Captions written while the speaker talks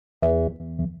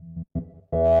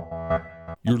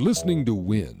You're listening to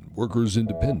WIN, Workers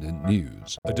Independent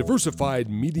News, a diversified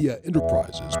media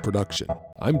enterprises production.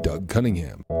 I'm Doug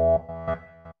Cunningham.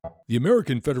 The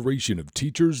American Federation of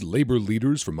Teachers, labor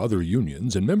leaders from other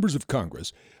unions, and members of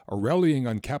Congress are rallying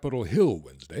on Capitol Hill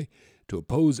Wednesday to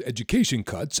oppose education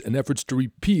cuts and efforts to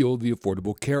repeal the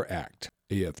Affordable Care Act.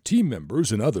 AFT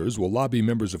members and others will lobby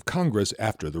members of Congress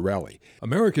after the rally.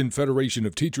 American Federation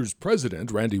of Teachers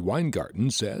President Randy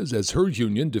Weingarten says as her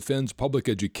union defends public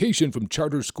education from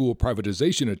charter school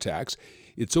privatization attacks,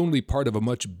 it's only part of a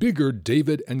much bigger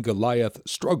David and Goliath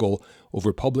struggle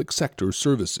over public sector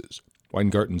services.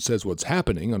 Weingarten says what's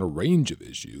happening on a range of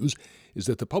issues is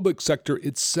that the public sector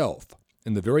itself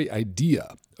and the very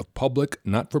idea of public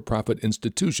not-for-profit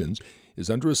institutions is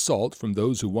under assault from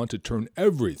those who want to turn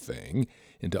everything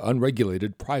into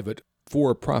unregulated private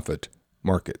for-profit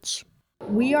markets.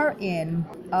 We are in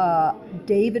a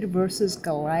David versus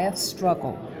Goliath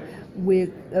struggle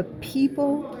with the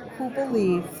people who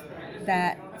believe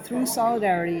that through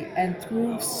solidarity and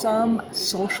through some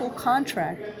social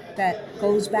contract that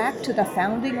goes back to the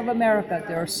founding of America,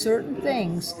 there are certain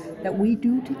things that we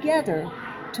do together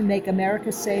to make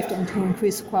America safe and to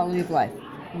increase the quality of life.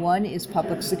 One is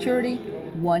public security,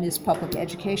 one is public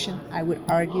education. I would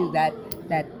argue that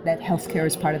healthcare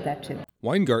is part of that too.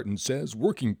 Weingarten says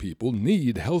working people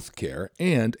need health care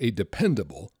and a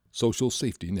dependable social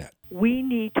safety net. We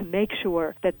need to make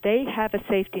sure that they have a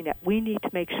safety net. We need to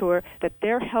make sure that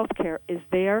their health care is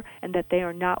there and that they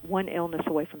are not one illness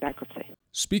away from bankruptcy.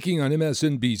 Speaking on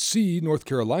MSNBC, North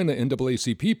Carolina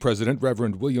NAACP President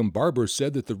Reverend William Barber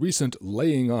said that the recent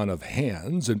laying on of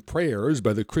hands and prayers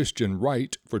by the Christian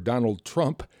right for Donald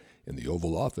Trump in the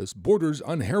Oval Office borders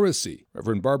on heresy.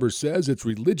 Reverend Barber says it's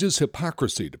religious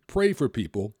hypocrisy to pray for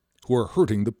people who are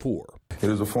hurting the poor. It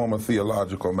is a form of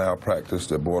theological malpractice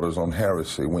that borders on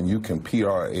heresy. When you can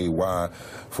P-R-A-Y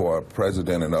for a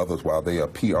president and others while they are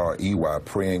P-R-E-Y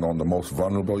preying on the most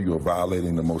vulnerable, you are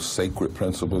violating the most sacred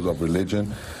principles of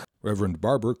religion. Reverend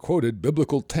Barber quoted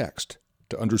biblical text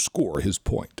to underscore his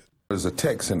point. There's a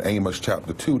text in Amos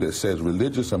chapter 2 that says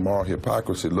religious and moral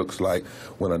hypocrisy looks like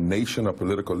when a nation of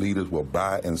political leaders will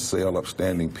buy and sell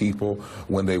upstanding people,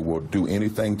 when they will do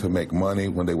anything to make money,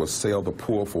 when they will sell the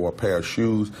poor for a pair of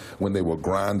shoes, when they will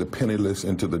grind the penniless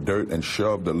into the dirt and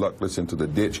shove the luckless into the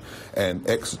ditch and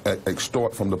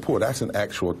extort from the poor. That's an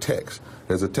actual text.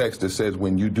 There's a text that says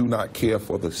when you do not care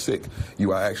for the sick,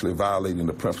 you are actually violating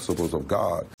the principles of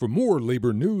God. For more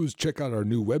labor news, check out our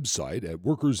new website at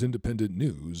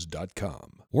workersindependentnews.com.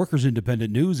 Workers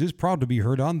Independent News is proud to be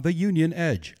heard on The Union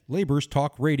Edge, Labor's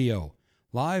Talk Radio.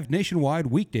 Live nationwide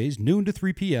weekdays noon to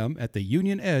 3 p.m. at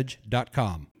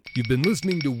theunionedge.com. You've been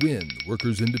listening to WIN,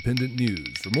 Workers Independent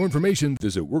News. For more information,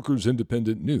 visit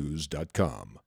workersindependentnews.com.